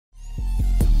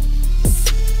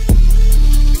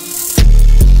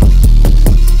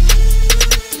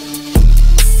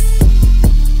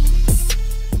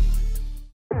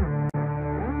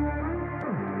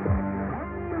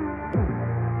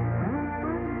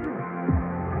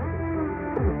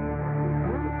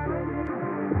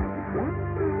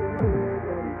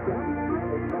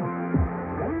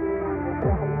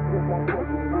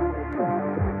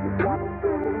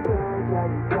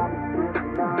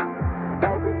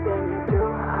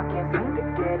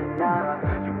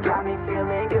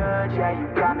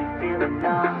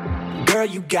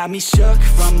girl, you got me shook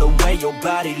from the way your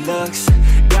body looks.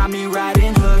 Got me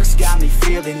riding hooks, got me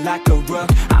feeling like a rook.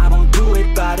 I don't do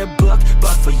it by the book,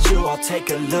 but for you I'll take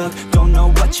a look. Don't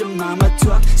know what your mama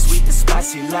took, sweet and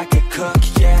spicy like a cook,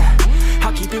 yeah.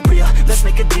 I'll keep it real, let's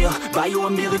make a deal. Buy you a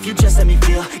meal if you just let me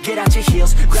feel. Get out your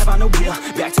heels, grab on the wheel.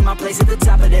 Back to my place at the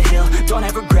top of the hill. Don't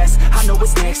have regrets, I know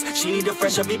what's next. She need a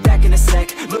fresh, I'll be back in a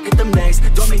sec. Look at them legs,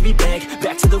 don't make me beg.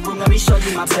 Back to the room, let me show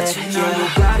you my bed. Touching on your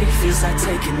body feels like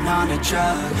taking on a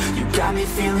drug. You got me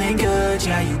feeling good,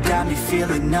 yeah, you got me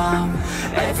feeling numb.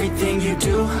 Everything you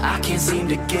do, I can't seem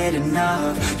to get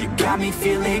enough. You got me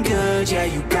feeling good, yeah,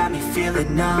 you got me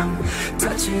feeling numb.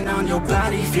 Touching on your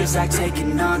body feels like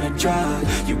taking on a drug.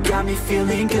 You got me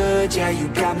feeling good, yeah, you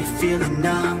got me feeling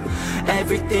numb.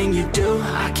 Everything you do,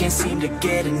 I can't seem to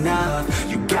get enough.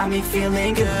 You got me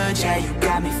feeling good, yeah, you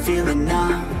got me feeling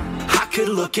numb. I could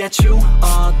look at you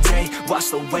all day,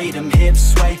 watch the way them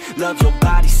hips sway. Love your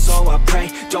body, so I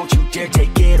pray, don't you dare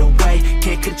take it away.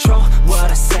 Can't control what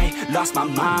I say, lost my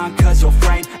mind cause your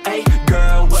frame. Hey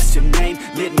girl, what's your name?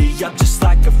 Lit me up just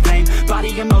like a flame.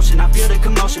 Body in motion, I feel the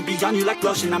commotion, beyond you like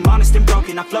lotion. I'm honest and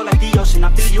broken, I flow like the ocean.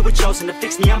 I feel you were chosen to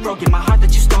fix me, I'm broken. My heart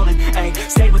that you stolen, hey.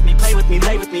 Stay with me, play with me,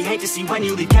 lay with me. Hate to see when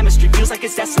you leave, chemistry feels like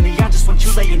it's destiny. I just want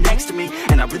you laying next to me,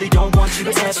 and I really don't want you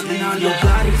to ever leave. On your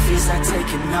body feels like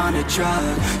taking on a drug.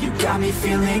 You got me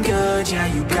feeling good, yeah,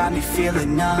 you got me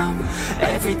feeling numb.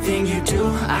 Everything you do,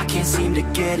 I can't seem to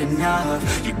get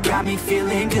enough. You got me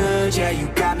feeling good, yeah, you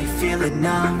got me feeling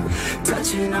numb.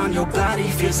 Touching on your body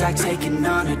feels like taking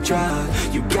on a drug.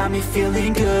 You got me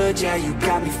feeling good, yeah, you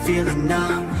got me feeling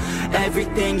numb.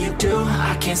 Everything you do,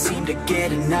 I can't seem to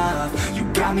get enough. You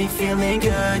got me feeling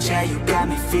good, yeah, you got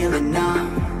me feeling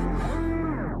numb.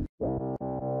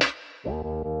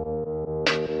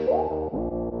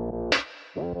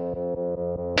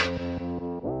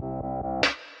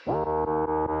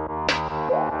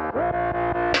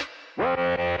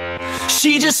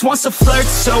 She just wants to flirt,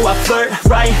 so I flirt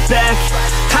right back.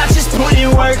 I just put in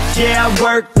work, yeah, I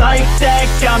work like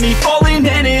that. Got me falling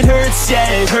and it hurts, yeah,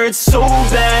 it hurts so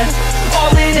bad. All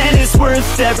in and it's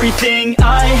worth everything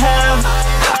I have.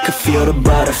 I could feel the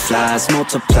butterflies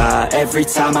multiply every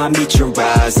time I meet your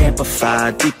eyes.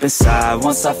 Amplify deep inside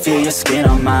once I feel your skin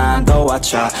on mine. Though I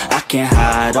try, I can't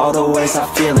hide all the ways I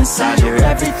feel inside. You're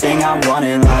everything I want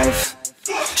in life.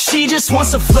 She just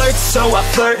wants to flirt, so I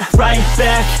flirt right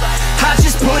back. I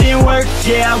just put in work,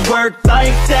 yeah, I work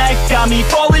like that. Got me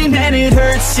falling and it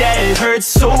hurts, yeah, it hurts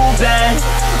so bad.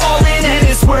 All in and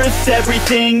it's worth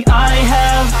everything I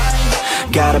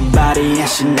have. Got a body and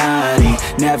she naughty,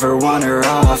 never want her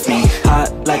off me.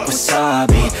 Hot like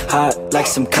wasabi, hot like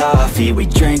some coffee. We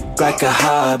drink like a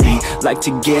hobby, like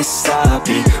to get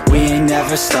sloppy. We ain't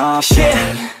never stopping.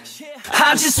 Yeah.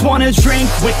 I just wanna drink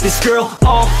with this girl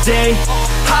all day.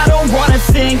 I don't wanna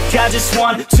think, I just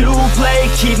want to play.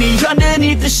 Keep me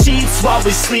underneath the sheets while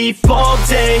we sleep all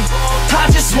day. I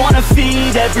just wanna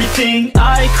feed everything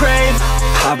I crave.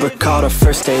 I recall the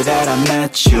first day that I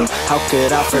met you. How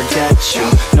could I forget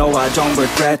you? No, I don't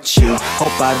regret you.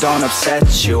 Hope I don't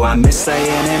upset you. I miss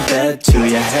laying in bed too.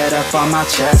 Your head up on my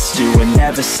chest, you were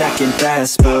never second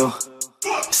best, boo.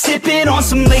 Sipping on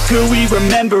some liquor, we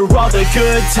remember all the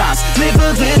good times. Live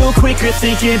a little quicker,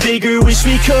 thinking bigger, wish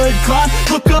we could climb.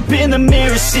 Look up in the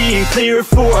mirror, seeing clearer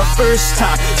for our first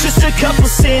time. Just a couple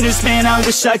sinners, man, I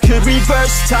wish I could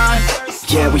reverse time.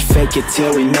 Yeah, we fake it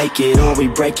till we make it, or we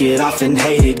break it off and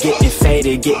hate it. Getting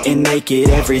faded, getting naked,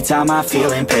 every time I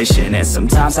feel impatient. And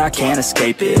sometimes I can't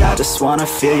escape it, I just wanna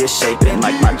feel you shaping.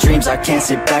 Like my dreams, I can't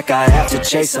sit back, I have to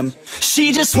chase them.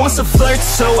 She just wants to flirt,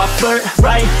 so I flirt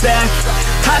right back.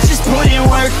 I just put in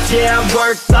work, yeah, I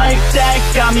work like that.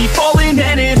 Got me falling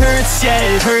and it hurts,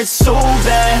 yeah, it hurts so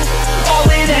bad. All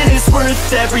in and it's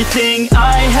worth everything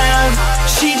I have.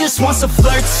 She just wants to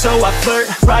flirt, so I flirt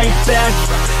right back.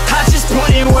 I just put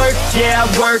in work, yeah,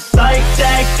 I work like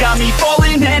that. Got me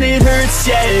falling and it hurts,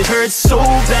 yeah, it hurts so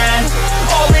bad.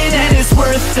 All in and it's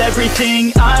worth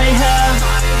everything I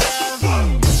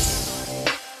have.